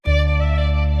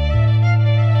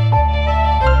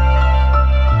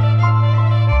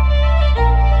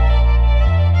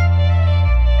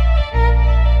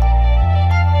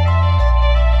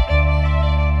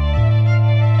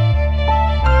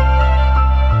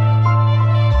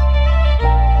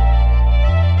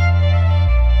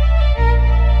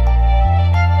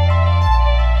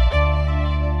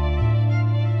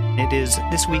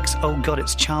this week's Oh God,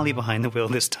 It's Charlie Behind the Wheel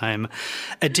this time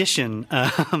edition.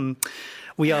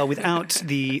 We are without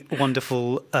the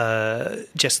wonderful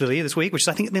Jess Lilly this week, which is,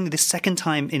 I think, only the second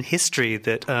time in history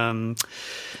that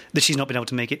she's not been able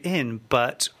to make it in.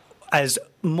 But as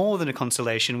more than a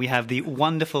consolation, we have the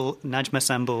wonderful Najma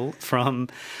Sambul from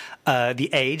The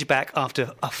Age back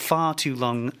after a far too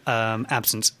long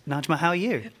absence. Najma, how are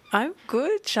you? I'm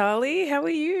good, Charlie. How are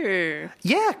you?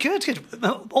 Yeah, good.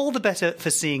 All the better for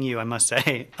seeing you, I must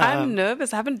say. I'm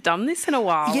nervous. I haven't done this in a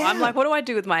while. Yeah. I'm like, what do I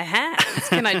do with my hands?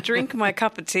 Can I drink my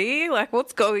cup of tea? Like,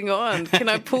 what's going on? Can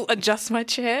I adjust my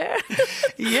chair?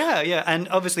 Yeah. And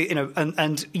obviously,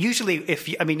 and usually if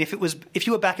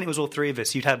you were back and it was all three of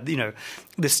us, you'd have,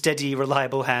 the steady,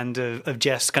 reliable hand of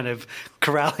Jess kind of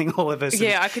corralling all of us.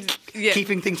 Yeah, I could. Yeah.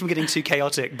 Keeping things from getting too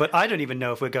chaotic. But I don't even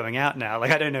know if we're going out now.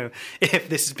 Like, I don't know if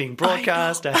this is being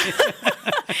broadcast.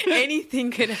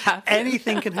 Anything can happen.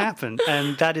 Anything can happen.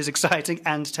 And that is exciting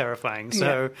and terrifying.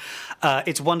 So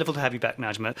it's wonderful to have you back,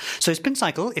 Najma. So Spin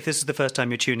Cycle, if this is the first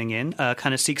time you're tuning in,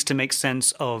 kind of seeks to make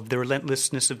sense of the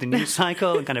relentlessness of the news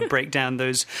cycle and kind of break down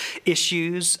those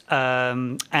issues.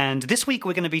 And this week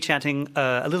we're going to be chatting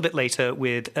a little bit later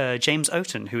with James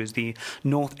Oaten, who is the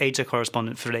North Asia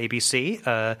correspondent for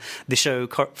ABC. The show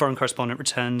Foreign Correspondent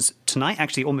returns tonight,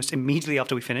 actually almost immediately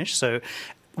after we finish. So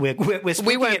we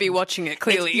won't be watching it,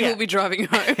 clearly. We'll be driving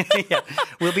home. Yeah,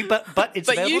 we'll be, but it's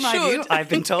available on iView. I've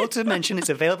been told to mention it's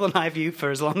available on iView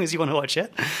for as long as you want to watch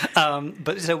it.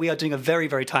 But so we are doing a very,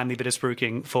 very timely bit of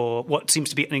spruiking for what seems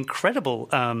to be an incredible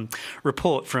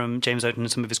report from James Oaten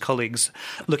and some of his colleagues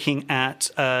looking at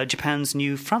Japan's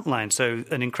new frontline. So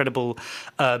an incredible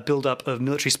build-up of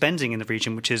military spending in the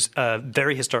region, which is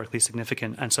very historically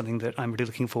significant and something that I'm really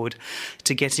looking forward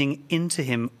to getting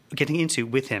into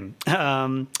with him.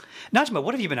 Najma,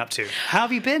 what have you been up to? How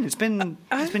have you been? It's been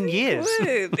years.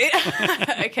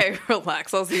 Okay,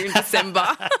 relax. I'll see you in December.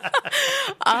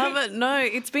 No,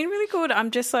 it's been really good.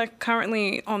 I'm just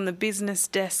currently on the business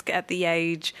desk at The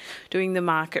Age doing the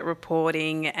market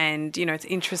reporting, and it's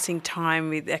an interesting time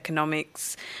with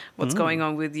economics, what's going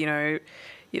on with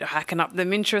hacking up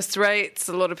them interest rates.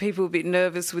 A lot of people a bit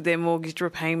nervous with their mortgage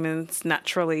repayments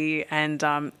naturally, and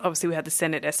obviously we had the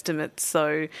Senate estimates,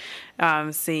 so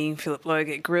seeing Philip Lowe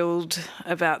get grilled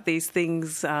about these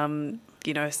things,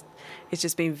 it's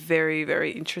just been very,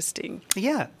 very interesting.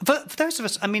 Yeah. For those of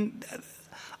us,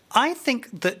 I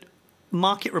think that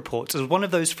market reports is one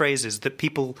of those phrases that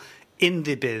people in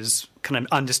the biz kind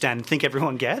of understand and think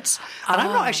everyone gets, and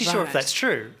I'm not actually sure if that's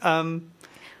true.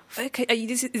 Okay,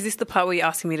 is this the part where you're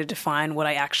asking me to define what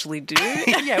I actually do?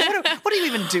 Yeah, what do you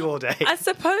even do all day? I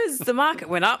suppose the market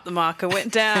went up, the market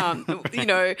went down.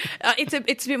 It's a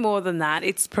bit more than that.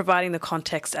 It's providing the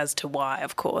context as to why,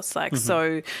 of course.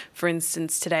 So, for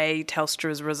instance, today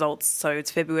Telstra's results. So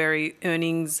it's February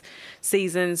earnings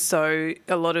season. So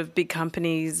a lot of big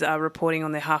companies are reporting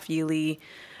on their half-yearly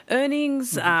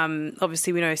earnings.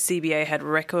 Obviously, we know CBA had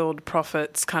record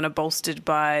profits, kind of bolstered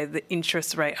by the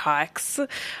interest rate hikes.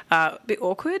 A bit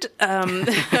awkward,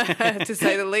 to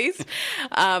say the least.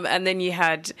 And then you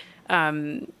had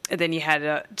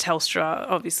Telstra.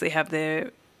 Obviously, have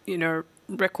their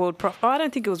record profit. I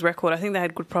don't think it was record. I think they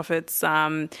had good profits.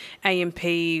 AMP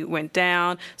went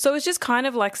down. So it's just kind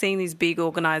of like seeing these big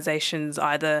organisations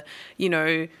either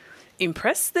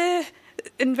impress their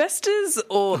investors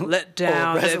or let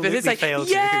down. It's like, fail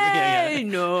to.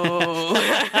 No.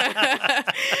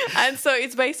 And so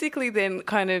it's basically then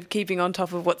kind of keeping on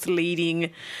top of what's leading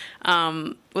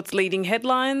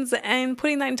headlines and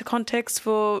putting that into context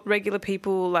for regular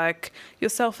people like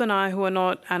yourself and I, who are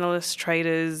not analysts,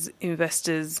 traders,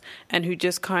 investors, and who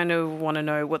just kind of want to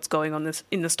know what's going on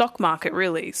in the stock market,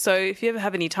 really. So if you ever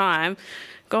have any time,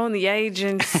 go on The Age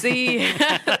and see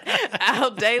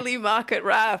our daily market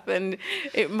wrap, and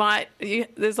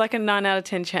there's like a 9 out of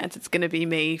 10 chance it's going to be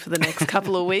me for the next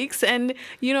couple of weeks. And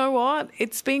you know what?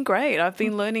 It's been great. I've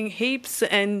been learning heaps,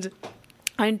 and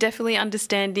I'm definitely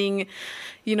understanding,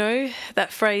 that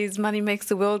phrase, money makes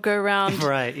the world go round.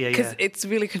 Right, yeah. Because it's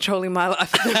really controlling my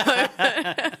life at the moment.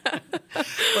 Well,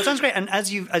 it sounds great. And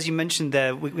as you mentioned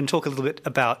there, we can talk a little bit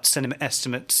about sentiment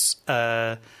estimates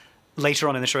later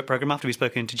on in the show program after we've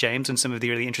spoken to James and some of the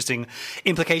really interesting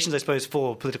implications, I suppose,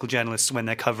 for political journalists when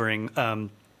they're covering a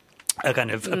kind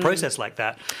of a process like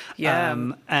that.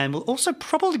 Yeah. And we'll also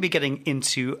probably be getting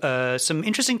into some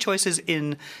interesting choices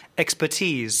in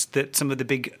expertise that some of the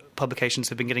big publications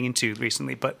have been getting into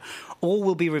recently, but all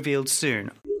will be revealed soon.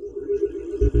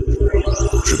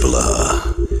 Triple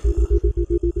R.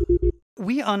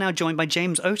 We we are now joined by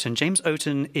James Oaten. James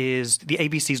Oaten is the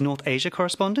ABC's North Asia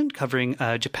correspondent, covering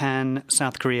Japan,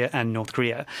 South Korea, and North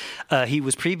Korea. He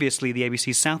was previously the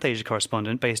ABC's South Asia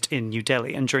correspondent based in New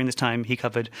Delhi, and during this time he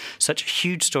covered such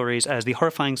huge stories as the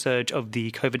horrifying surge of the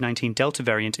COVID-19 Delta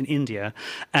variant in India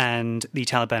and the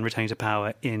Taliban returning to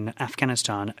power in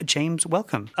Afghanistan. James,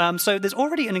 welcome. So there's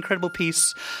already an incredible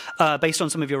piece based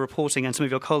on some of your reporting and some of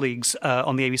your colleagues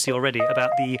on the ABC already about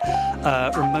the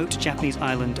remote Japanese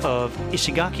island of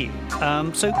Ishigaki.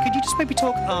 So could you just maybe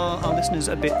talk our listeners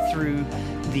a bit through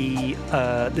the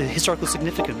historical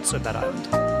significance of that island?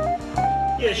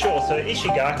 Yeah, sure. So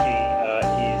Ishigaki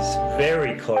is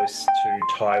very close to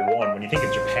Taiwan. When you think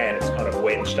of Japan, it's kind of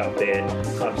wedged up there,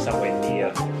 kind of somewhere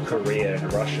near Korea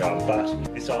and Russia.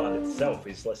 But this island itself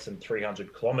is less than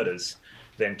 300 kilometres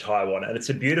than Taiwan. And it's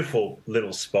a beautiful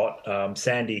little spot.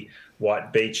 Sandy,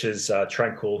 white beaches,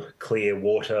 tranquil, clear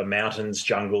water, mountains,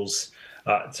 jungles.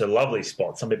 It's a lovely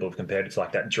spot. Some people have compared it to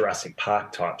like that Jurassic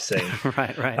Park type scene.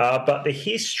 Right. But the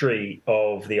history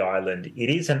of the island,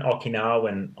 it is an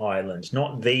Okinawan island,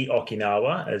 not the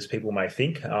Okinawa, as people may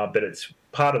think, but it's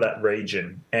part of that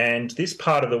region. And this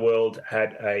part of the world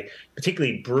had a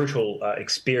particularly brutal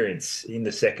experience in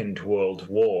the Second World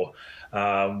War,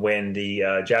 when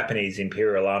the Japanese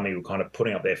Imperial Army were kind of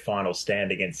putting up their final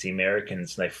stand against the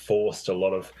Americans. And they forced a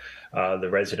lot of the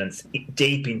residents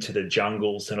deep into the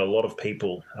jungles, and a lot of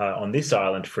people on this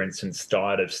island, for instance,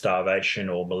 died of starvation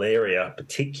or malaria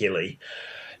particularly.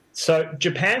 So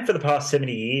Japan for the past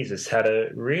 70 years has had a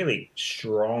really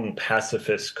strong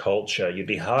pacifist culture. You'd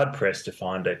be hard-pressed to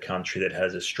find a country that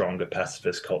has a stronger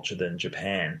pacifist culture than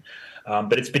Japan.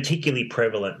 But it's particularly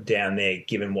prevalent down there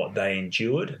given what they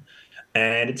endured.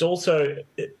 And it's also,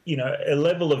 a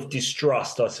level of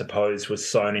distrust, I suppose, was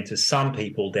sown into some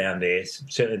people down there,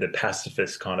 certainly the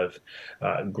pacifist kind of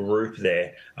group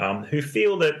there, who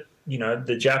feel that,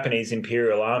 the Japanese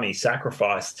Imperial Army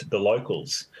sacrificed the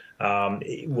locals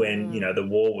when, the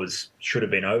war should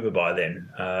have been over by then.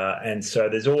 And so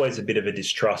there's always a bit of a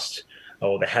distrust,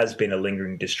 or there has been a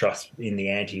lingering distrust in the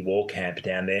anti-war camp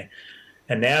down there.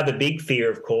 And now the big fear,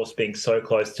 of course, being so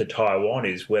close to Taiwan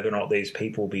is whether or not these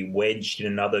people will be wedged in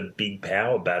another big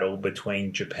power battle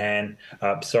between between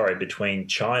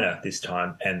China this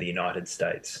time and the United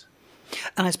States.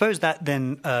 And I suppose that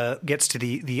then gets to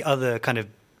the other kind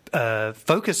of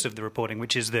focus of the reporting,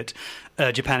 which is that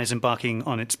Japan is embarking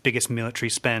on its biggest military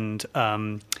spend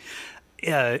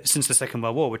since the Second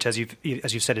World War, which, as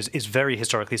you've said, is very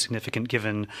historically significant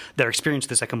given their experience of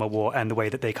the Second World War and the way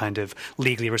that they kind of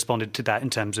legally responded to that in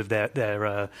terms of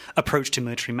their approach to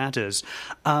military matters.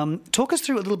 Talk us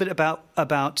through a little bit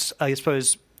about I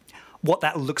suppose, what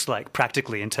that looks like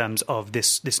practically in terms of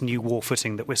this new war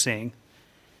footing that we're seeing.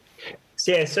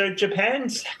 Yeah, so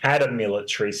Japan's had a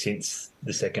military since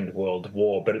the Second World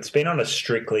War, but it's been on a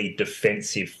strictly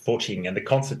defensive footing, and the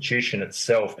constitution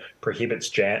itself prohibits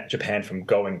Japan from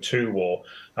going to war.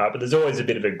 But there's always a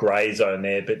bit of a grey zone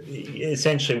there. But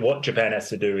essentially what Japan has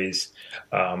to do is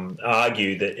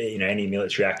argue that any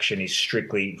military action is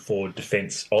strictly for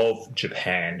defence of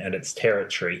Japan and its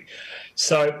territory.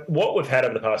 So what we've had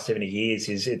over the past 70 years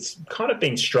is it's kind of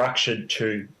been structured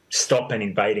to stop an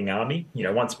invading army.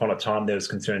 Once upon a time there was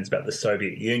concerns about the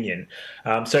Soviet Union.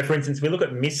 So, for instance, we look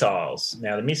at missiles.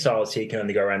 Now, the missiles here can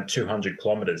only go around 200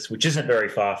 kilometres, which isn't very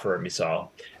far for a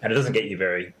missile, and it doesn't get you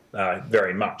very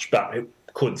much, but it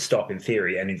could stop, in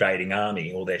theory, an invading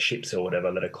army or their ships or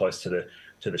whatever that are close to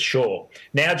the shore.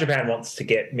 Now Japan wants to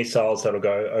get missiles that'll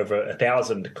go over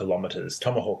 1,000 kilometres,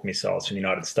 Tomahawk missiles from the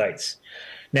United States.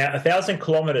 Now, 1,000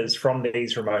 kilometres from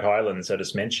these remote islands I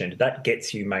just mentioned, that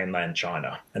gets you mainland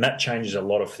China, and that changes a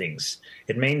lot of things.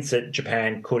 It means that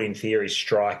Japan could, in theory,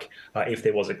 strike, if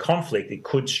there was a conflict, it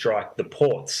could strike the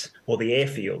ports or the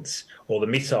airfields or the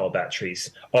missile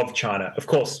batteries of China. Of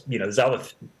course, there's other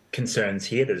concerns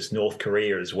here. There's North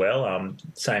Korea as well.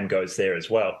 Same goes there as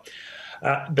well.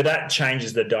 But that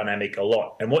changes the dynamic a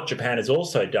lot. And what Japan has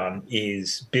also done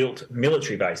is built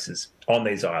military bases on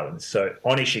these islands. So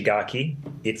on Ishigaki,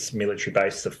 its military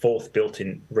base, the fourth built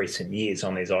in recent years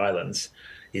on these islands,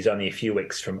 is only a few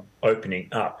weeks from opening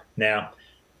up. Now,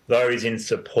 those in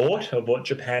support of what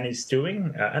Japan is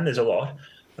doing, and there's a lot,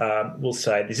 will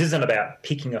say this isn't about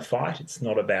picking a fight. It's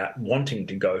not about wanting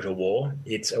to go to war.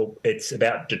 It's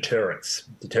about deterrence,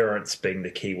 deterrence being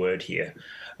the key word here.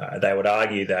 They would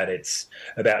argue that it's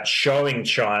about showing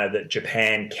China that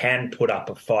Japan can put up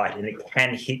a fight and it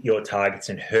can hit your targets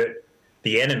and hurt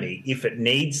the enemy if it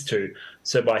needs to.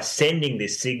 So by sending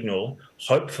this signal,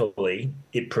 hopefully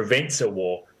it prevents a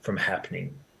war from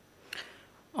happening.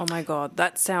 Oh my God,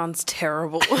 that sounds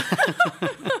terrible.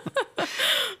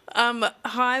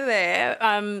 Hi there.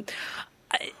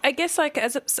 I guess, like, I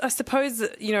suppose,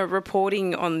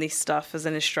 reporting on this stuff as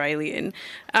an Australian,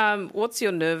 what's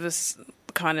your nervous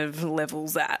kind of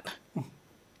levels at?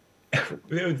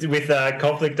 With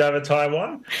conflict over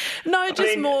Taiwan? No,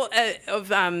 more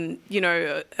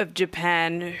of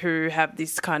Japan, who have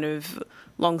this kind of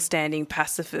long-standing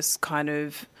pacifist kind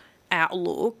of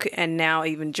outlook, and now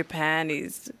even Japan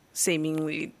is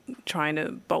seemingly trying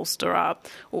to bolster up.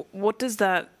 What does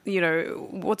that,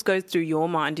 what goes through your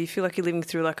mind? Do you feel like you're living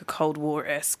through like a Cold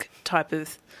War-esque type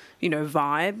of,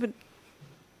 vibe?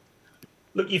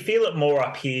 Look, you feel it more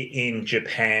up here in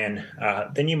Japan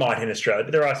than you might in Australia,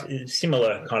 but there are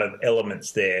similar kind of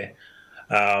elements there.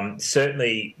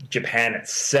 Certainly Japan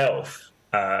itself,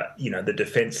 the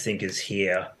defence thinkers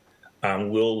here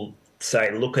will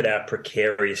say, look at our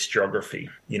precarious geography.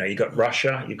 You've got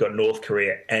Russia, you've got North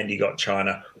Korea, and you've got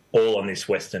China all on this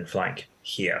western flank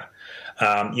here.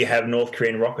 You have North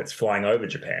Korean rockets flying over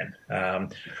Japan.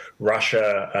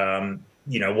 Russia,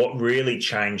 what really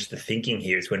changed the thinking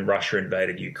here is when Russia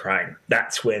invaded Ukraine.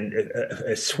 That's when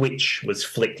a switch was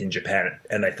flicked in Japan,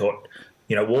 and they thought,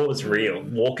 war is real.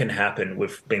 War can happen.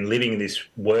 We've been living in this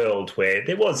world where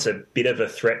there was a bit of a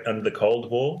threat under the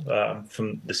Cold War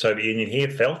from the Soviet Union here,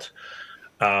 felt.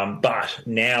 But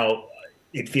now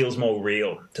it feels more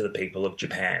real to the people of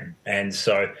Japan. And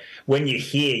so when you're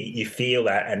here, you feel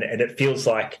that, and it feels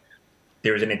like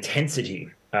there is an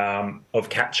intensity of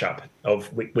catch-up,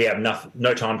 we have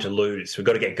no time to lose. We've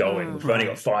got to get going. We've only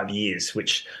got 5 years,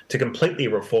 which to completely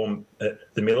reform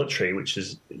the military, which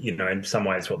is, in some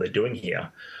ways what they're doing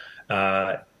here,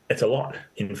 it's a lot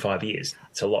in 5 years.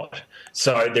 It's a lot.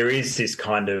 So there is this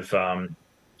kind of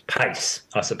pace,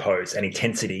 I suppose, and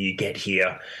intensity you get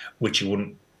here, which you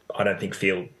wouldn't, I don't think,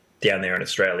 feel down there in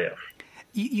Australia.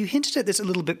 You hinted at this a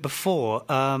little bit before,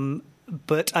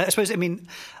 but I suppose, I'm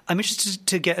interested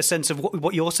to get a sense of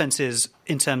what your sense is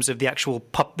in terms of the actual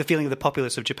the feeling of the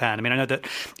populace of Japan. I know that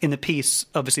in the piece,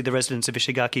 obviously the residents of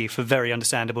Ishigaki, for very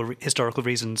understandable historical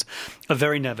reasons, are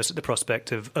very nervous at the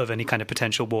prospect of any kind of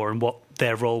potential war and what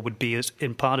their role would be as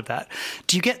in part of that.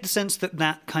 Do you get the sense that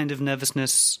that kind of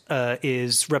nervousness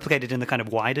is replicated in the kind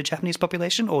of wider Japanese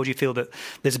population, or do you feel that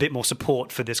there's a bit more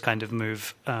support for this kind of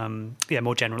move,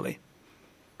 more generally?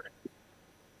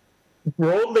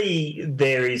 Broadly,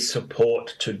 there is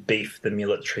support to beef the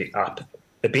military up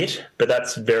a bit, but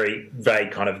that's very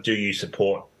vague kind of, do you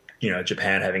support,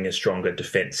 Japan having a stronger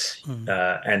defence?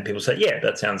 And people say, yeah,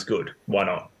 that sounds good. Why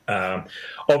not?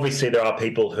 Obviously, there are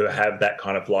people who have that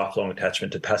kind of lifelong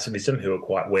attachment to pacifism who are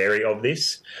quite wary of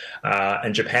this.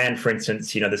 And Japan, for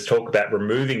instance, there's talk about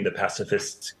removing the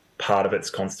pacifist part of its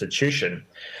constitution,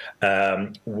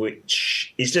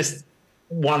 which is just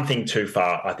one thing too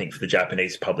far, I think, for the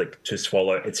Japanese public to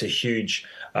swallow. It's a huge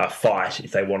fight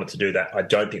if they wanted to do that. I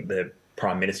don't think the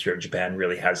Prime Minister of Japan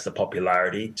really has the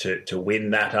popularity to win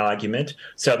that argument.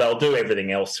 So they'll do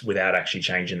everything else without actually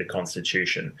changing the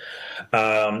constitution.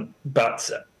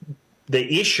 But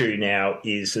the issue now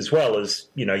is, as well as,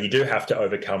 you do have to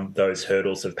overcome those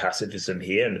hurdles of pacifism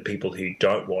here and the people who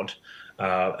don't want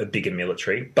a bigger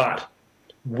military. But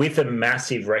with a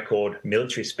massive record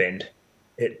military spend,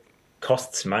 it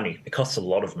costs money. It costs a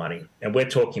lot of money. And we're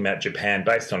talking about Japan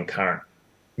based on current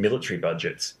military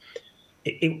budgets.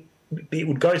 It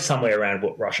would go somewhere around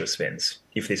what Russia spends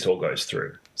if this all goes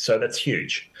through. So that's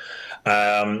huge.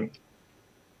 Now,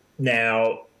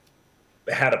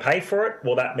 how to pay for it?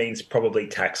 Well, that means probably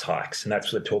tax hikes, and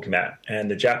that's what they're talking about. And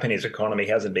the Japanese economy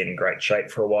hasn't been in great shape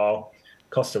for a while.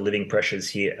 Cost of living pressures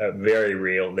here are very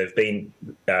real. They've been,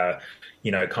 kind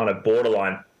of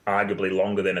borderline arguably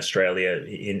longer than Australia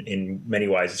in many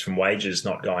ways. It's from wages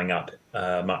not going up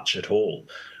much at all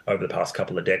over the past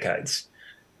couple of decades.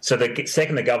 So the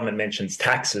second the government mentions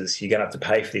taxes, you're going to have to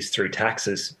pay for this through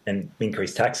taxes and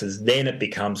increase taxes, then it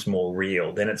becomes more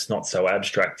real. Then it's not so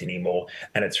abstract anymore,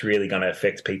 and it's really going to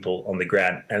affect people on the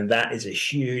ground. And that is a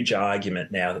huge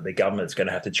argument now that the government's going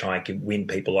to have to try and win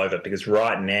people over, because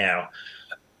right now,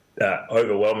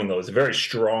 overwhelmingly, there's a very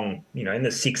strong, in the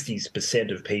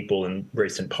 60% of people in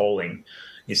recent polling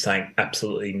is saying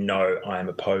absolutely no, I am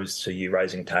opposed to you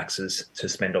raising taxes to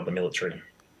spend on the military.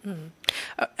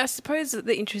 I suppose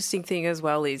the interesting thing as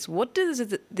well is, what does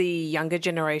the younger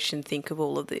generation think of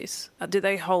all of this? Do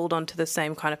they hold on to the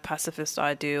same kind of pacifist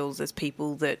ideals as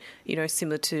people that,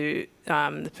 similar to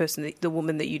the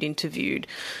woman that you'd interviewed,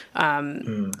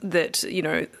 that,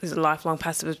 is a lifelong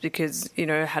pacifist because,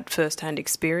 had first-hand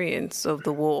experience of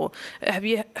the war? Have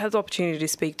you had the opportunity to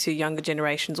speak to younger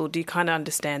generations, or do you kind of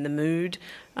understand the mood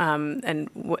and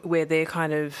where they're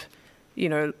kind of,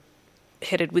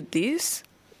 headed with this?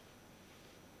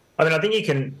 I mean, I think you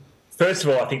can. First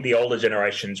of all, I think the older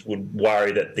generations would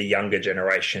worry that the younger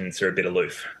generations are a bit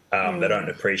aloof. They don't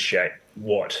appreciate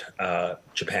what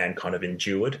Japan kind of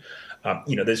endured.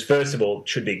 There's first of all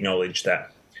should be acknowledged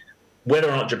that whether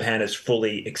or not Japan has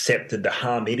fully accepted the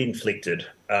harm it inflicted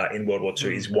in World War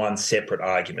II is one separate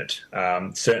argument.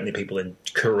 Certainly people in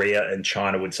Korea and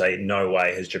China would say no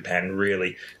way has Japan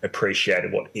really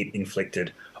appreciated what it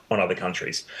inflicted on other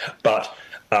countries. But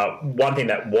one thing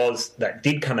that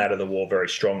did come out of the war very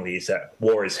strongly is that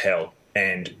war is hell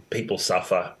and people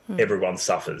suffer, everyone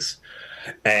suffers.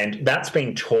 And that's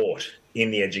been taught in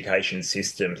the education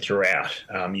system throughout.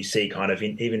 You see kind of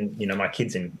even my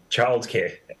kids in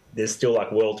childcare, there's still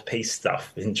like world peace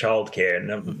stuff in childcare,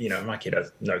 and my kid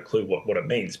has no clue what it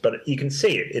means, but you can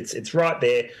see it. It's right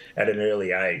there at an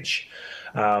early age.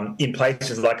 In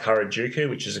places like Harajuku,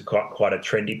 which is quite a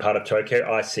trendy part of Tokyo,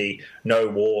 I see no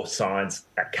war signs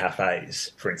at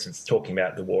cafes, for instance, talking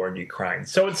about the war in Ukraine.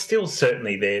 So it's still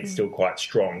certainly there, it's still quite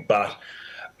strong, but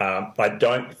I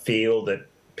don't feel that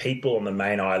people on the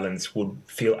main islands would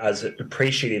feel as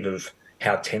appreciative of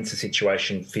how tense the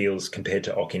situation feels compared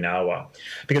to Okinawa.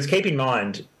 Because keep in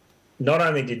mind, not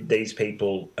only did these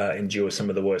people endure some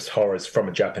of the worst horrors from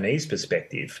a Japanese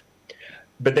perspective,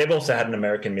 but they've also had an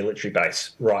American military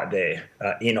base right there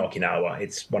in Okinawa.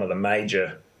 It's one of the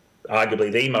major,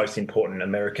 arguably the most important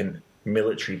American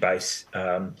military base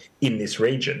in this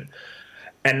region.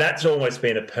 And that's almost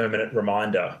been a permanent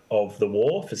reminder of the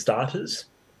war, for starters,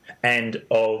 and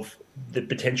of the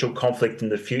potential conflict in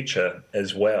the future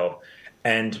as well.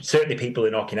 And certainly people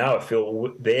in Okinawa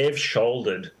feel they've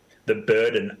shouldered the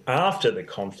burden after the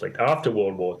conflict, after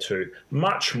World War II,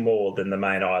 much more than the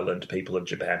main island people of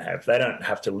Japan have. They don't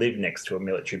have to live next to a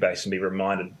military base and be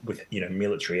reminded with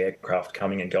military aircraft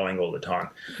coming and going all the time.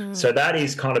 So that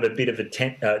is kind of a bit of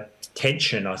a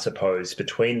tension, I suppose,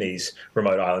 between these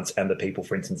remote islands and the people,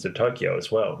 for instance, of Tokyo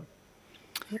as well.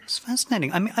 It's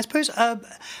fascinating. I mean, I suppose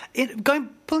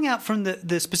pulling out from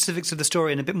the specifics of the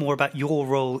story and a bit more about your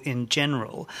role in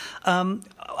general,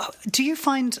 do you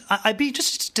find, I'd be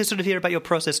just to sort of hear about your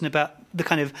process and about the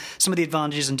kind of some of the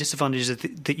advantages and disadvantages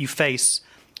that you face,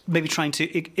 maybe trying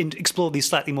to explore these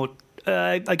slightly more,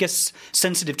 I guess,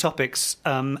 sensitive topics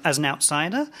as an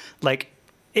outsider, like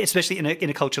especially in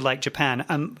a culture like Japan.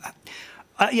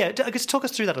 I guess talk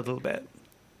us through that a little bit.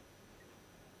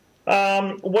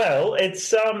 Well,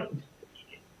 it's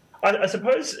I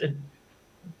suppose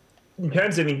in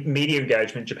terms of media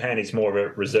engagement, Japan is more of a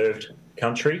reserved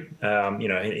country.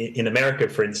 In America,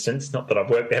 for instance, not that I've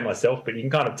worked there myself, but you can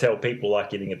kind of tell people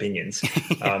like giving opinions.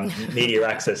 Media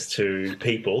access to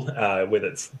people, whether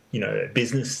it's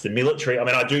business, the military. I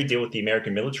mean, I do deal with the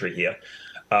American military here,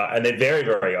 and they're very,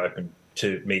 very open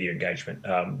to media engagement.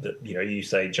 You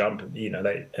say jump,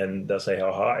 they'll say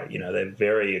how high. They're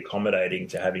very accommodating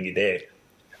to having you there.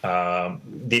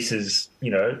 This is,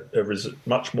 a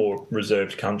much more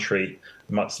reserved country,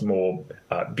 much more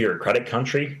bureaucratic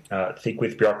country, thick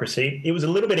with bureaucracy. It was a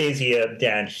little bit easier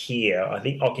down here. I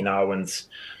think Okinawans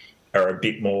are a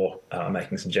bit more,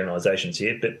 making some generalizations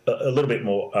here, but a little bit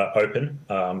more open,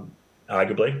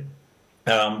 arguably.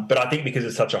 But I think because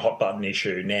it's such a hot button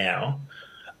issue now,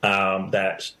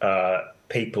 that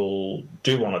people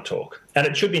do want to talk. And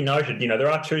it should be noted,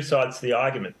 there are two sides to the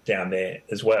argument down there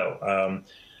as well.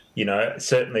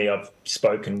 Certainly I've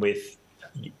spoken with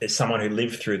someone who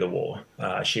lived through the war.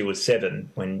 She was 7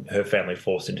 when her family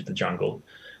forced into the jungle.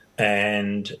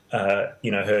 And,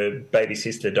 her baby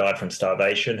sister died from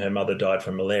starvation. Her mother died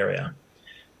from malaria.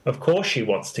 Of course she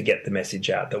wants to get the message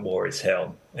out that war is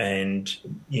hell. And,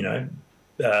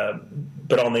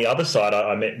 but on the other side,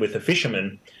 I met with a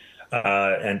fisherman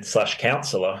and /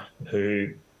 counsellor who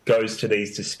goes to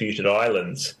these disputed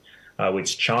islands,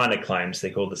 which China claims.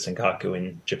 They're called the Senkaku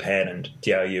in Japan and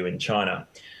Diaoyu in China.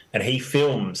 And he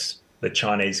films the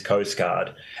Chinese Coast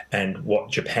Guard and what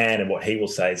Japan and what he will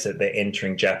say is that they're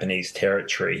entering Japanese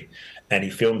territory. And he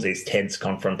films these tense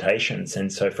confrontations.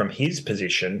 And so from his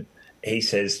position, he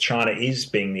says China is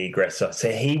being the aggressor.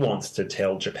 So he wants to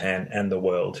tell Japan and the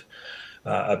world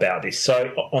about this.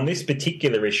 So on this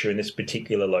particular issue, in this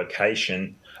particular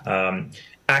location,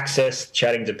 access,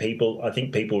 chatting to people, I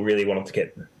think people really wanted to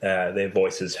get their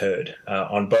voices heard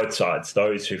on both sides.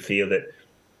 Those who feel that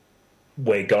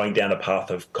we're going down a path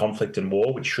of conflict and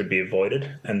war, which should be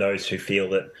avoided, and those who feel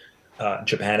that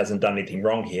Japan hasn't done anything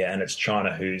wrong here and it's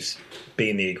China who's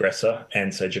being the aggressor,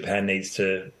 and so Japan needs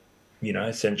to,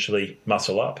 essentially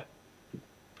muscle up.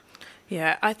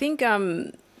 Yeah, I think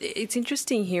It's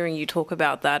interesting hearing you talk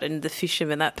about that and the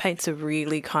fishermen. That paints a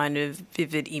really kind of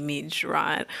vivid image,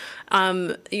 right?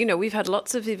 We've had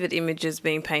lots of vivid images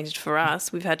being painted for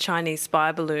us. We've had Chinese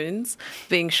spy balloons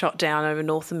being shot down over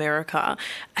North America.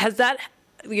 Has that,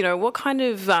 what kind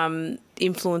of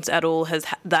influence at all has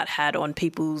that had on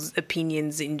people's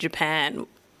opinions in Japan?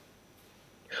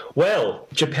 Well,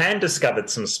 Japan discovered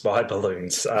some spy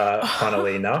balloons.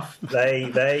 Funnily enough,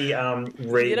 they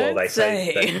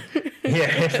say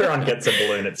everyone gets a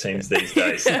balloon. It seems these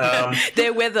days.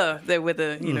 Their weather,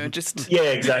 just yeah,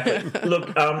 exactly.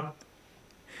 Look, a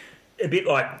bit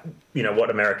like what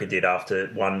America did after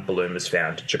one balloon was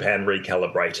found. Japan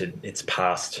recalibrated its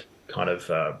past kind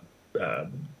of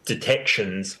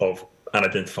detections of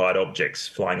unidentified objects,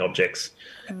 flying objects.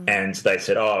 And they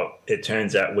said, it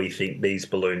turns out we think these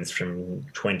balloons from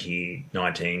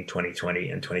 2019, 2020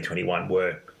 and 2021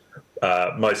 were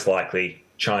most likely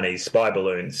Chinese spy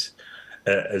balloons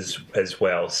as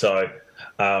well. So,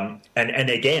 and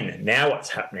again, now what's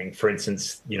happening, for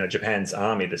instance, Japan's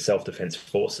army, the self-defense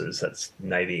forces, that's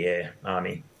Navy, Air,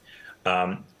 Army,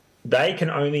 they can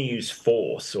only use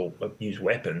force or use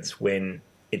weapons when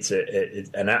it's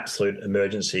an absolute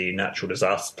emergency, natural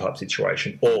disaster type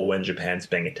situation, or when Japan's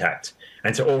being attacked.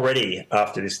 And so already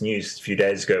after this news a few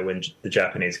days ago, when the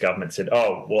Japanese government said,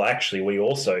 actually, we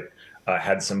also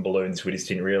had some balloons, we just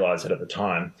didn't realise it at the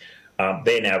time,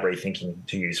 they're now rethinking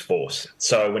to use force.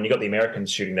 So when you got the Americans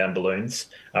shooting down balloons,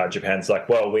 Japan's like,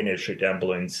 we need to shoot down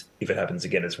balloons if it happens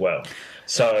again as well.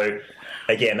 So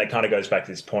again, that kind of goes back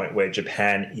to this point where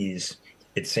Japan is,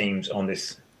 it seems, on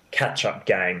this catch-up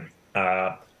game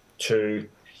to,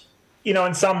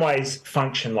 in some ways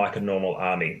function like a normal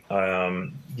army.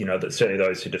 That certainly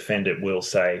those who defend it will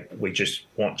say, we just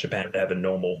want Japan to have a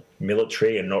normal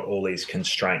military and not all these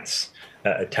constraints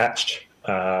attached.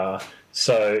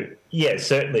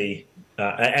 Certainly,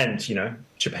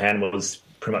 Japan was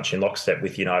pretty much in lockstep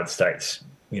with the United States,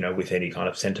 with any kind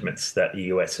of sentiments that the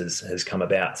US has come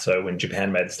about. So when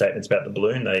Japan made the statements about the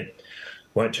balloon, they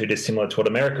weren't too dissimilar to what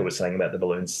America was saying about the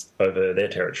balloons over their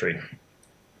territory.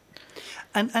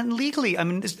 And legally, I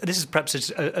mean, this is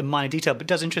perhaps a minor detail, but it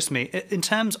does interest me. In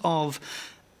terms of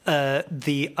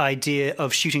the idea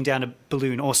of shooting down a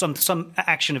balloon or some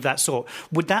action of that sort,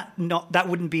 that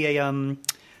wouldn't be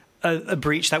a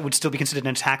breach? That would still be considered an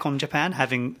attack on Japan,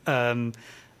 having an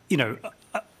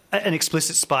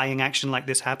explicit spying action like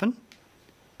this happen?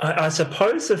 I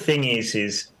suppose the thing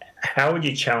is how would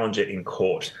you challenge it in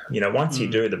court? Once you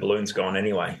do, the balloon's gone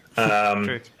anyway.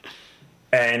 True.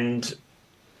 And,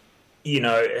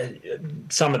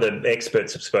 some of the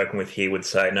experts I've spoken with here would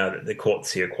say, no, that the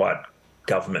courts here are quite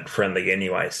government-friendly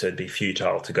anyway, so it'd be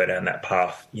futile to go down that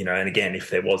path. And again, if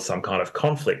there was some kind of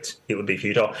conflict, it would be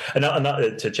futile.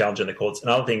 Another to challenge in the courts.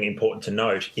 Another thing important to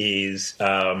note is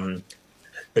a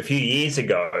few years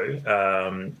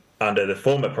ago, under the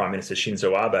former Prime Minister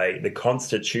Shinzo Abe, the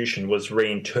Constitution was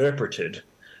reinterpreted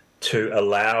to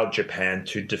allow Japan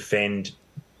to defend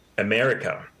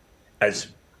America as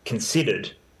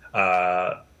considered,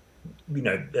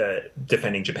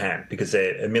 defending Japan, because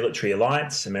they're a military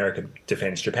alliance. America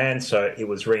defends Japan, so it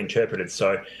was reinterpreted.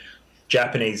 So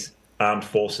Japanese armed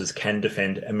forces can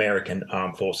defend American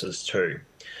armed forces too.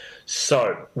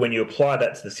 So when you apply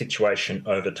that to the situation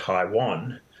over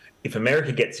Taiwan, if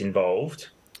America gets involved,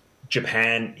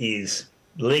 Japan is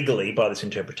legally, by this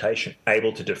interpretation,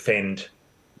 able to defend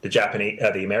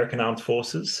the American armed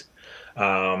forces,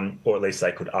 or at least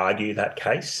they could argue that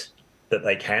case that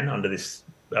they can under this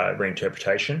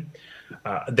reinterpretation.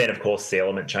 Then, of course, the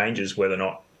element changes whether or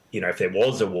not, if there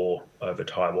was a war over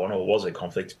Taiwan or was a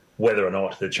conflict, whether or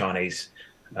not the Chinese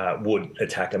would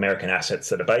attack American assets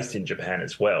that are based in Japan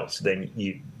as well. So then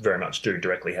you very much do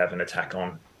directly have an attack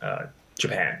on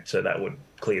Japan. So that would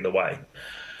clear the way.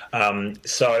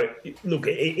 Look,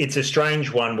 it's a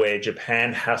strange one where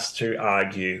Japan has to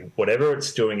argue whatever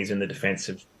it's doing is in the defense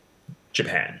of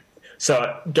Japan.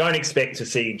 So don't expect to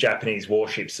see Japanese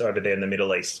warships over there in the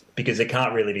Middle East, because it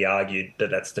can't really be argued that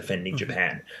that's defending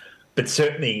Japan. But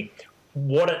certainly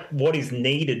what is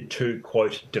needed to,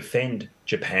 quote, defend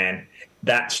Japan,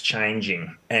 that's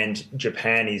changing. And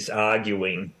Japan is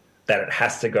arguing that it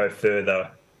has to go further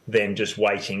than just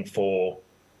waiting for,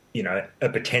 a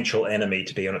potential enemy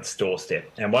to be on its doorstep.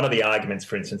 And one of the arguments,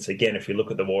 for instance, again, if you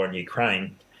look at the war in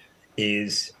Ukraine,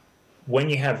 is when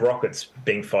you have rockets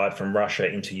being fired from Russia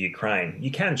into Ukraine, you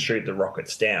can shoot the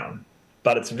rockets down,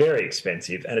 but it's very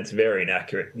expensive and it's very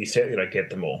inaccurate. You certainly don't get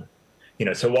them all.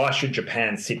 So why should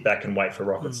Japan sit back and wait for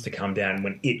rockets to come down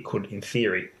when it could, in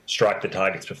theory, strike the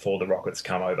targets before the rockets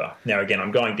come over? Now, again,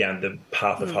 I'm going down the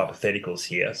path of hypotheticals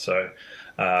here, so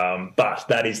But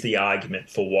that is the argument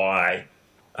for why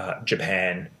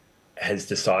Japan has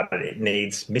decided it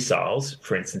needs missiles,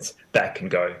 for instance, that can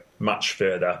go much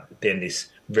further than this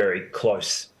very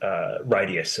close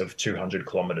radius of 200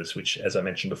 kilometres, which, as I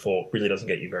mentioned before, really doesn't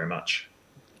get you very much.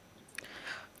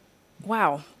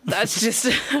 Wow, that's just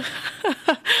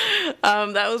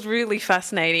that was really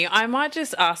fascinating. I might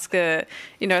just ask a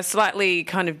slightly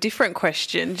kind of different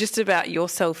question, just about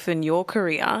yourself and your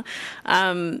career.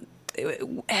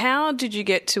 How did you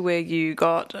get to where you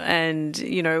got,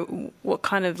 and what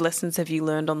kind of lessons have you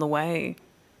learned on the way?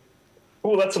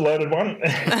 Oh, that's a loaded one.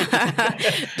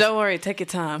 Don't worry, take your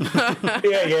time.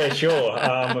 Yeah, sure.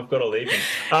 I've got to leave him.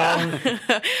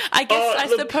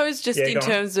 I suppose just in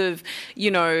terms of,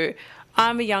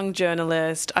 I'm a young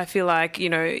journalist. I feel like,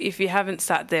 if you haven't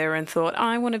sat there and thought,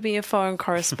 I want to be a foreign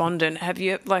correspondent, have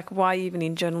you, why even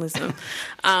in journalism?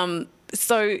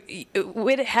 So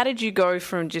how did you go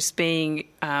from just being,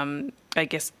 a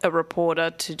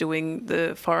reporter to doing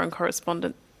the foreign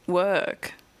correspondent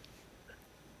work?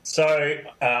 So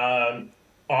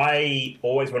I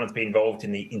always wanted to be involved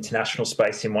in the international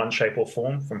space in one shape or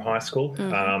form from high school.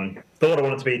 Thought I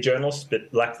wanted to be a journalist, but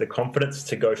lacked the confidence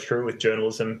to go through with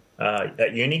journalism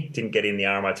at uni. Didn't get in the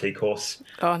RMIT course.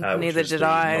 Oh, neither did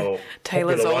I.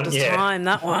 Taylor's oldest time,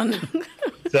 that one.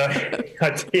 So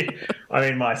I did. I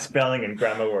mean, my spelling and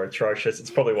grammar were atrocious. It's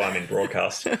probably why I'm in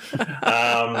broadcast.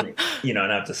 I don't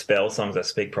have to spell as long as I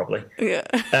speak properly. Yeah.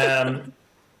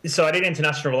 So I did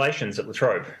international relations at La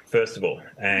Trobe, first of all,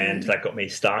 and that got me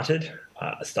started.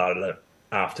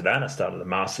 After that, I started a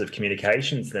Master of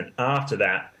Communications. Then after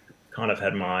that, kind of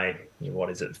had my,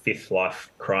 fifth life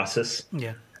crisis.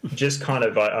 Yeah. Just kind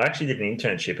of, I actually did an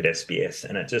internship at SBS,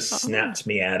 and it just snapped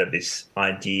me out of this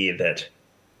idea that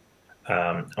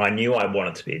I knew I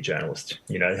wanted to be a journalist.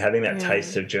 Having that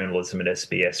taste of journalism at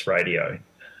SBS radio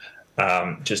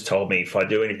just told me if I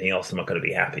do anything else, I'm not going to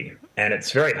be happy. And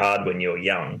it's very hard when you're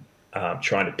young,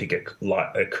 trying to pick a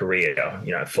career,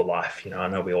 for life. I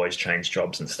know we always change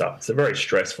jobs and stuff. It's a very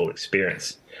stressful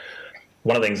experience.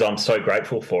 One of the things I'm so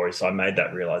grateful for is I made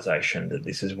that realisation that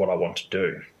this is what I want to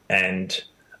do. And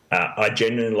I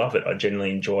genuinely love it. I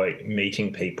genuinely enjoy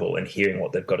meeting people and hearing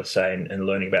what they've got to say and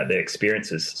learning about their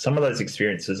experiences. Some of those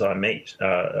experiences I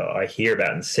hear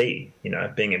about and see.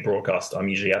 Being in broadcast, I'm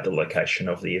usually at the location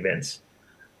of the events.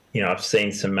 I've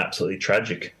seen some absolutely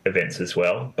tragic events as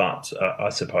well, but I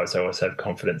suppose I always have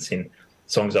confidence in,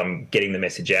 as long as I'm getting the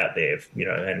message out there,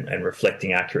 and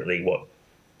reflecting accurately what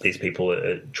these people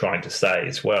are trying to say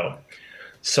as well.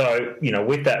 So,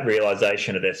 with that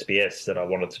realisation at SBS that I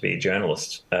wanted to be a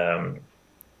journalist, and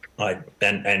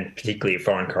particularly a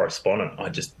foreign correspondent, I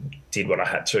just did what I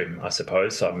had to, I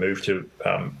suppose. So I moved to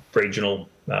regional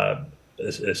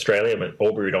Australia,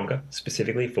 Albury-Wodonga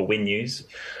specifically for Win News,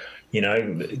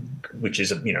 which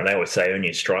is, they always say earn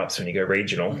your stripes when you go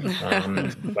regional.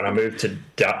 When I moved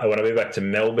back to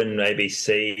Melbourne,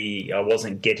 ABC, I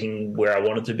wasn't getting where I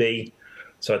wanted to be.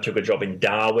 So I took a job in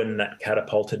Darwin that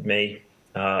catapulted me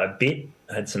a bit.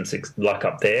 I had some luck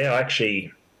up there. I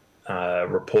actually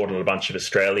reported a bunch of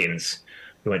Australians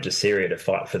who went to Syria to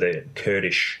fight for the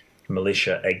Kurdish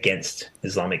militia against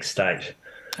Islamic State.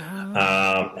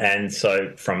 And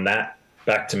so from that,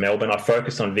 back to Melbourne, I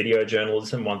focused on video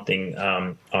journalism. One thing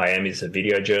I am is a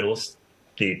video journalist.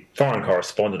 The foreign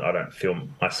correspondent, I don't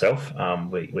film myself.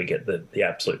 We get the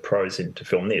absolute pros in to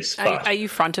film this. Are you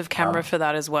front of camera for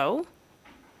that as well?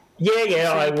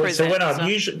 Yeah, I was. So when I've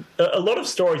usually, a lot of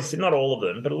stories, not all of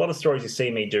them, but a lot of stories you see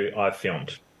me do, I've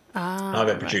filmed. I have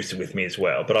a producer with me as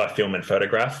well, but I film and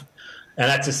photograph. And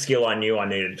that's a skill I knew I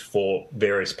needed for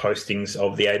various postings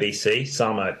of the ABC.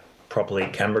 Some are properly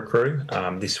camera crew.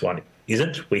 This one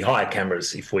isn't. We hire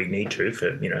cameras if we need to for,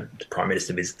 the Prime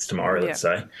Minister visits tomorrow, let's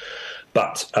say.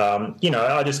 But,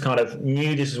 I just kind of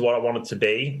knew this is what I wanted to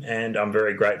be, and I'm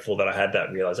very grateful that I had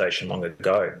that realisation long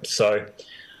ago. So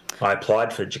I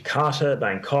applied for Jakarta,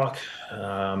 Bangkok,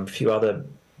 a few other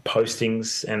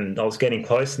postings, and I was getting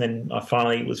close, and then I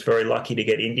finally was very lucky to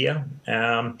get India.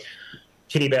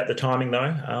 Pity about the timing,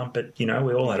 though, but, we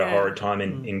all had a horrid time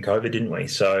in COVID, didn't we?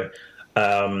 So,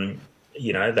 I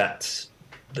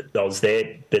was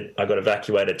there, but I got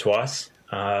evacuated twice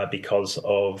because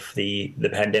of the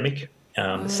pandemic.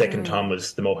 The second time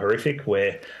was the more horrific,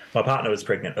 where my partner was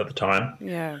pregnant at the time,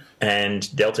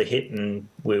 and Delta hit, and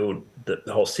the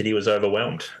whole city was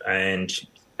overwhelmed. And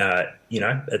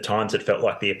at times it felt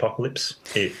like the apocalypse.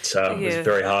 It was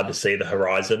very hard to see the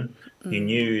horizon. You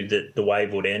knew that the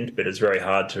wave would end, but it was very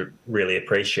hard to really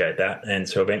appreciate that. And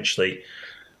so eventually,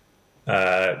 we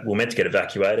were meant to get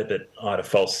evacuated, but I had a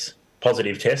false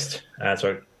positive test,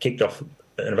 so I kicked off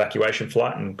an evacuation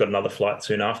flight and got another flight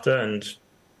soon after. And,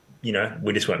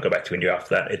 we just won't go back to India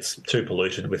after that. It's too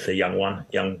polluted with the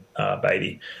young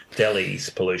baby.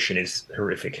 Delhi's pollution is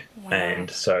horrific. Wow.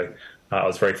 And so I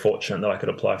was very fortunate that I could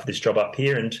apply for this job up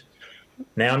here, and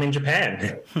now I'm in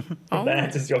Japan. That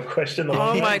answers your question.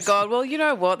 Oh, my God. Well, you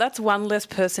know what? That's one less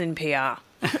person in PR.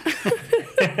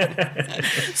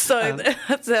 So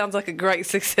that sounds like a great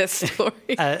success story.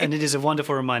 And it is a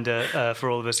wonderful reminder for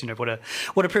all of us,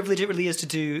 what a privilege it really is to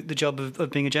do the job of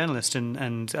being a journalist.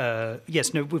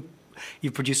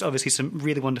 You've produced obviously some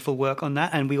really wonderful work on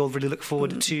that, and we all really look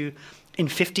forward to, in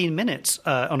 15 minutes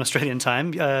on Australian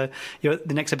time, the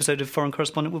next episode of Foreign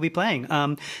Correspondent will be playing.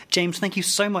 James, thank you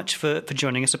so much for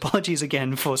joining us. Apologies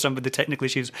again for some of the technical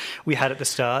issues we had at the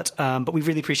start, but we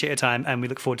really appreciate your time, and we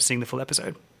look forward to seeing the full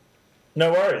episode. No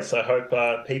worries. I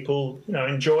hope people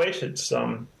enjoy it. It's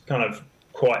kind of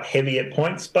quite heavy at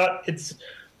points, but it's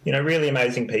really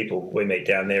amazing people we meet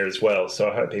down there as well. So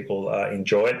I hope people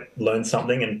enjoy it, learn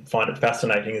something, and find it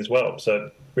fascinating as well.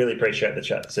 So really appreciate the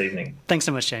chat this evening. Thanks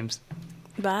so much, James.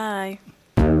 Bye.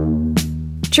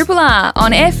 Triple R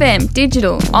on FM,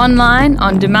 digital, online,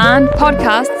 on demand,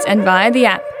 podcasts, and via the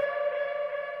app.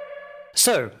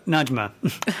 So, Najma,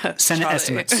 Senate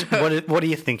estimates. What are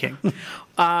you thinking?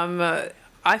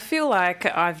 I feel like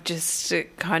I've just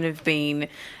kind of been,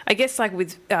 I guess, like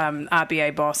with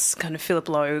RBA boss kind of Philip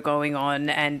Lowe going on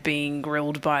and being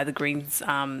grilled by the Greens,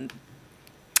 I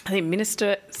think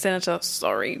Senator,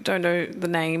 don't know the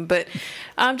name, but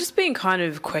just being kind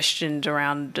of questioned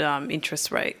around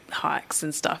interest rate hikes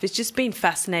and stuff. It's just been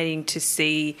fascinating to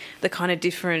see the kind of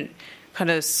different kind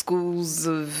of schools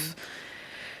of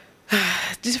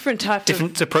different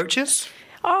approaches.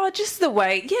 Oh, just the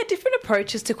way, different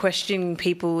approaches to questioning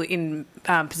people in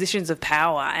positions of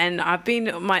power. And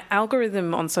my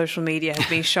algorithm on social media has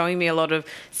been showing me a lot of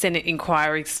Senate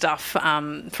inquiry stuff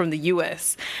from the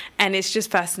US. And it's just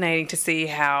fascinating to see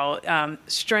how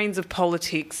strains of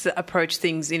politics approach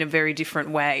things in a very different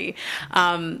way.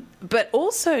 But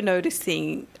also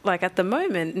noticing, like at the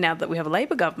moment, now that we have a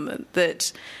Labor government,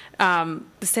 that the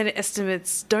Senate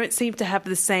estimates don't seem to have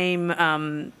the same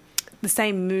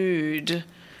mood.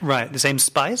 Right, the same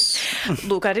spice?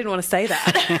 Look, I didn't want to say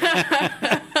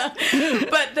that.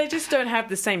 But they just don't have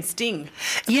the same sting.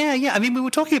 Yeah. I mean, we were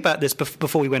talking about this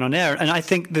before we went on air, and I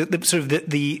think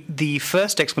the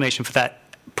first explanation for that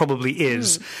probably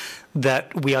is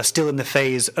that we are still in the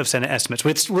phase of Senate estimates.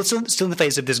 We're still in the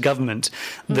phase of this government.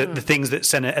 The things that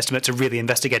Senate estimates are really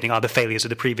investigating are the failures of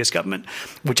the previous government,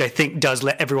 which I think does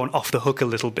let everyone off the hook a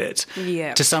little bit,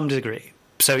 to some degree.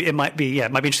 So it might be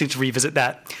interesting to revisit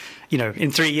that,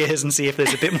 in 3 years and see if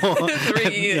there's a bit more.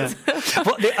 3 years.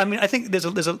 Well, I mean, I think there's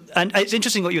a, and it's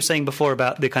interesting what you were saying before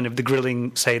about the kind of the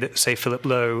grilling, say Philip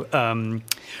Lowe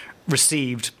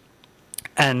received,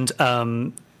 and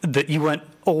that you weren't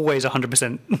always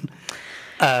 100%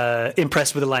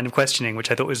 impressed with the line of questioning,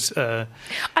 which I thought was. I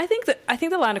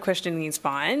think the line of questioning is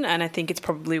fine, and I think it's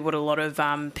probably what a lot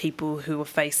of people who are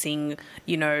facing,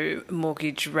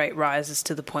 mortgage rate rises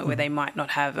to the point where they might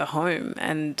not have a home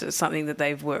and something that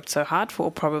they've worked so hard for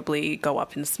probably go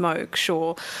up in smoke.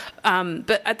 Sure,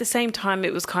 but at the same time,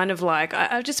 it was kind of like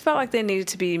I just felt like there needed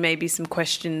to be maybe some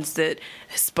questions that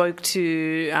spoke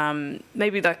to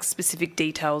maybe like specific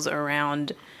details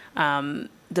around.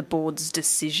 The board's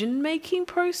decision-making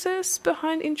process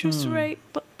behind interest rate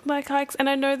hikes. And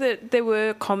I know that there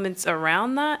were comments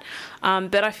around that,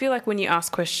 but I feel like when you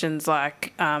ask questions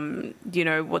like,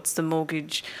 what's the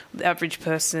mortgage, the average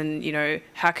person,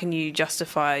 how can you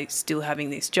justify still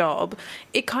having this job?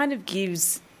 It kind of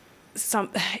gives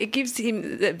it gives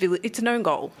him it's an own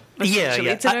goal.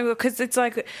 It's an own goal because it's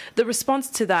like the response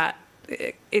to that,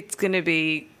 it's going to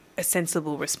be a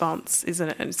sensible response, isn't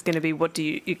it? And it's going to be, what do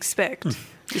you expect?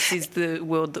 This is the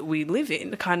world that we live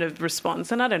in, kind of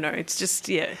response. And I don't know, it's just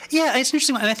yeah, it's an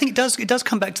interesting one, and I think it does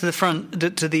come back to the front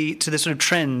to the sort of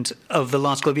trend of the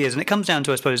last couple of years, and it comes down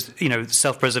to, I suppose,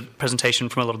 self-presentation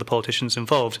from a lot of the politicians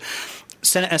involved.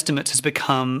 Senate estimates has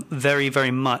become very,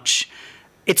 very much.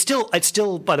 It's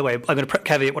still. By the way, I'm going to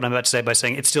caveat what I'm about to say by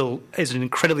saying it still is an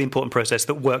incredibly important process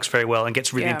that works very well and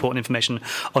gets really important information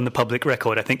on the public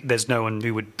record. I think there's no one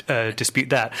who would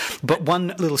dispute that. But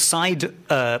one little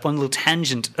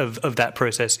tangent of that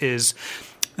process is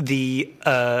the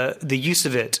use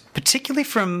of it, particularly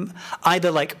from either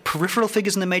like peripheral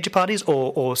figures in the major parties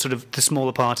or sort of the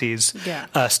smaller parties'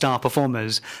 star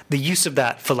performers, the use of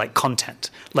that for like content.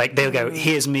 Like they'll go,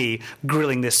 here's me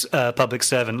grilling this public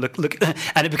servant, look,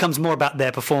 and it becomes more about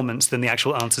their performance than the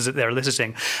actual answers that they're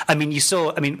eliciting. I mean,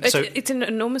 it's an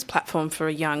enormous platform for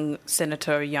a young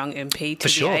senator, a young MP to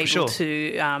be able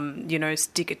to,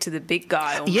 stick it to the big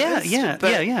guy almost.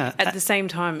 Yeah. At the same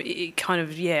time, it kind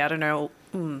of, I don't know.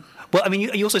 Well, I mean,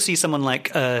 you also see someone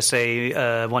like,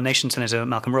 One Nation Senator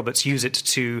Malcolm Roberts use it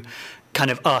to kind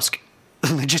of ask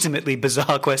legitimately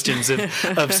bizarre questions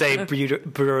of say,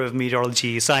 Bureau of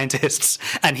Meteorology scientists,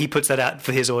 and he puts that out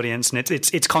for his audience, and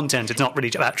it's content. It's not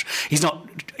really about. He's not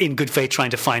in good faith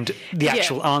trying to find the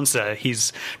actual answer.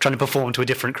 He's trying to perform to a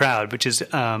different crowd, which is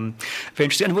very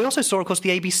interesting. And we also saw, of course,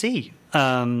 the ABC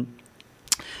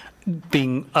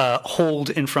being hauled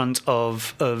in front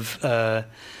of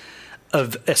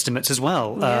estimates as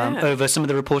well over some of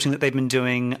the reporting that they've been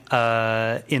doing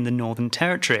in the Northern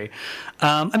Territory.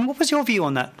 I mean, what was your view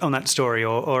on that story?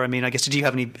 Or I mean, I guess, did you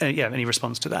have any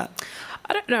response to that?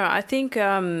 I don't know. I think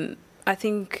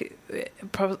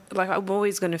probably, like, I'm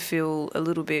always going to feel a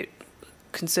little bit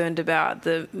concerned about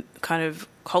the kind of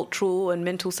cultural and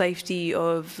mental safety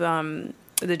of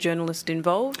the journalist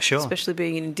involved, especially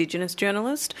being an Indigenous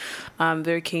journalist. I'm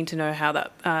very keen to know how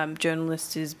that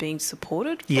journalist is being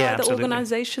supported by the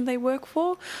organisation they work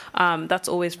for. That's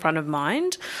always front of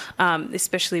mind,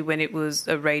 especially when it was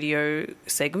a radio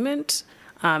segment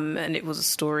and it was a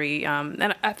story.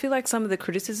 And I feel like some of the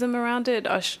criticism around it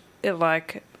are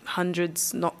like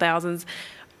hundreds, not thousands.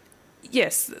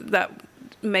 Yes, that's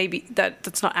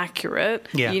not accurate.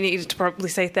 Yeah. You needed to probably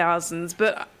say thousands,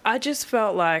 but I just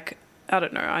felt like, I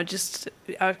don't know.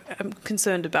 I'm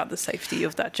concerned about the safety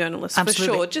of that journalist. Absolutely.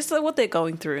 For sure. Just like what they're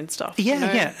going through and stuff.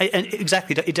 Yeah. And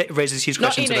exactly. It raises huge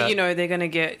questions about... they're going to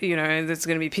get, there's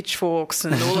going to be pitchforks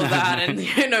and all of that, and,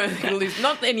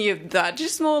 not any of that.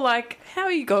 Just more like, how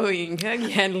are you going? How are you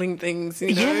handling things?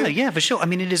 Yeah, for sure. I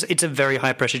mean, it's a very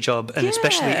high-pressure job, and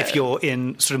especially if you're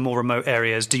in sort of more remote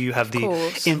areas, do you have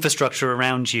the infrastructure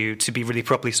around you to be really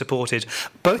properly supported,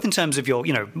 both in terms of your,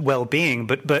 well-being,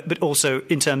 but also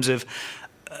in terms of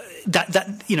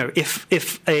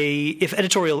if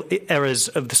editorial errors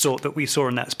of the sort that we saw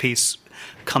in that piece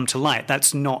come to light,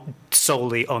 that's not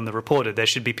solely on the reporter. There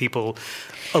should be people,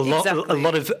 a lot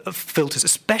of filters,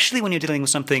 especially when you're dealing with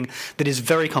something that is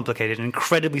very complicated and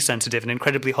incredibly sensitive and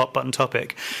incredibly hot button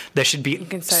topic. There should be. You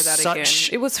can say that again.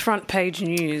 It was front page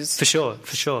news for sure.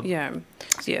 Yeah.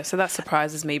 So that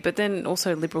surprises me. But then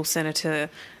also Liberal Senator.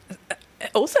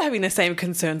 Also having the same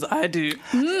concerns I do.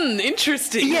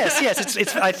 Interesting. Yes.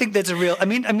 It's. I think there's a real.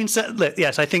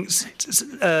 Yes. I think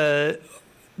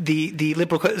the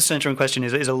Liberal senator in question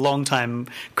is a long-time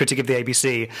critic of the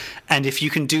ABC, and if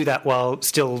you can do that while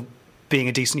still being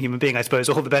a decent human being, I suppose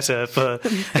all the better for...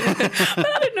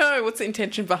 I don't know what's the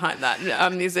intention behind that.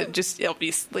 Is it just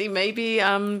obviously, maybe,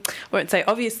 I won't say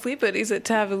obviously, but is it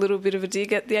to have a little bit of a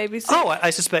dig at the ABC? Oh, I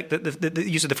suspect that the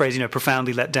use of the phrase,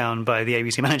 profoundly let down by the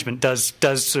ABC management does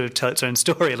sort of tell its own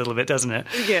story a little bit, doesn't it?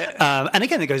 Yeah. And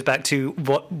again, it goes back to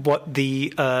what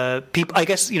the people, I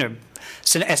guess,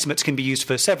 Senate estimates can be used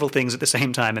for several things at the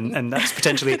same time, and that's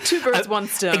potentially two birds, one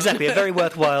stone. Exactly, a very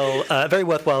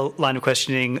worthwhile line of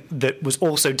questioning that was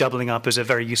also doubling up as a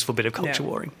very useful bit of culture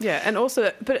warring. Yeah, and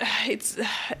also, but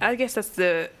I guess that's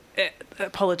the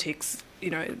politics.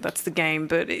 That's the game,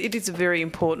 but it is a very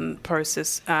important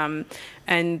process and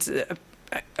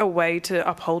a way to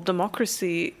uphold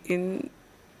democracy in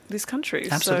this country.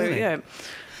 Absolutely. So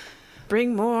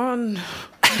bring more on.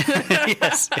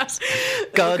 Yes.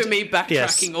 God, look at me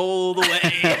backtracking all the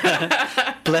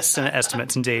way. Bless Senate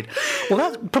estimates, indeed. Well,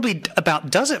 that probably about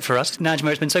does it for us. Najma,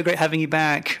 it's been so great having you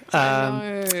back.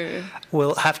 I know.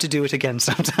 We'll have to do it again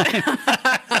sometime.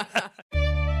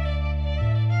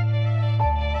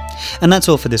 And that's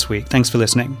all for this week. Thanks for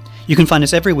listening. You can find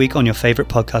us every week on your favourite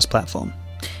podcast platform.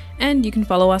 And you can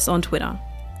follow us on Twitter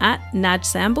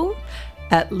 @NajSamble,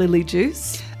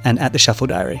 @LilyJuice, and @The Shuffle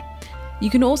Diary. You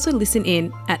can also listen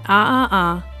in at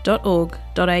rrr.org.au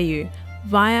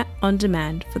via On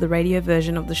Demand for the radio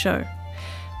version of the show.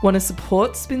 Want to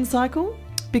support Spin Cycle?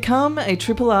 Become a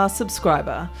Triple R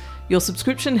subscriber. Your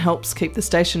subscription helps keep the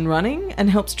station running and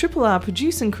helps Triple R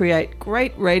produce and create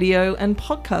great radio and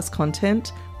podcast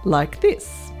content like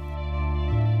this.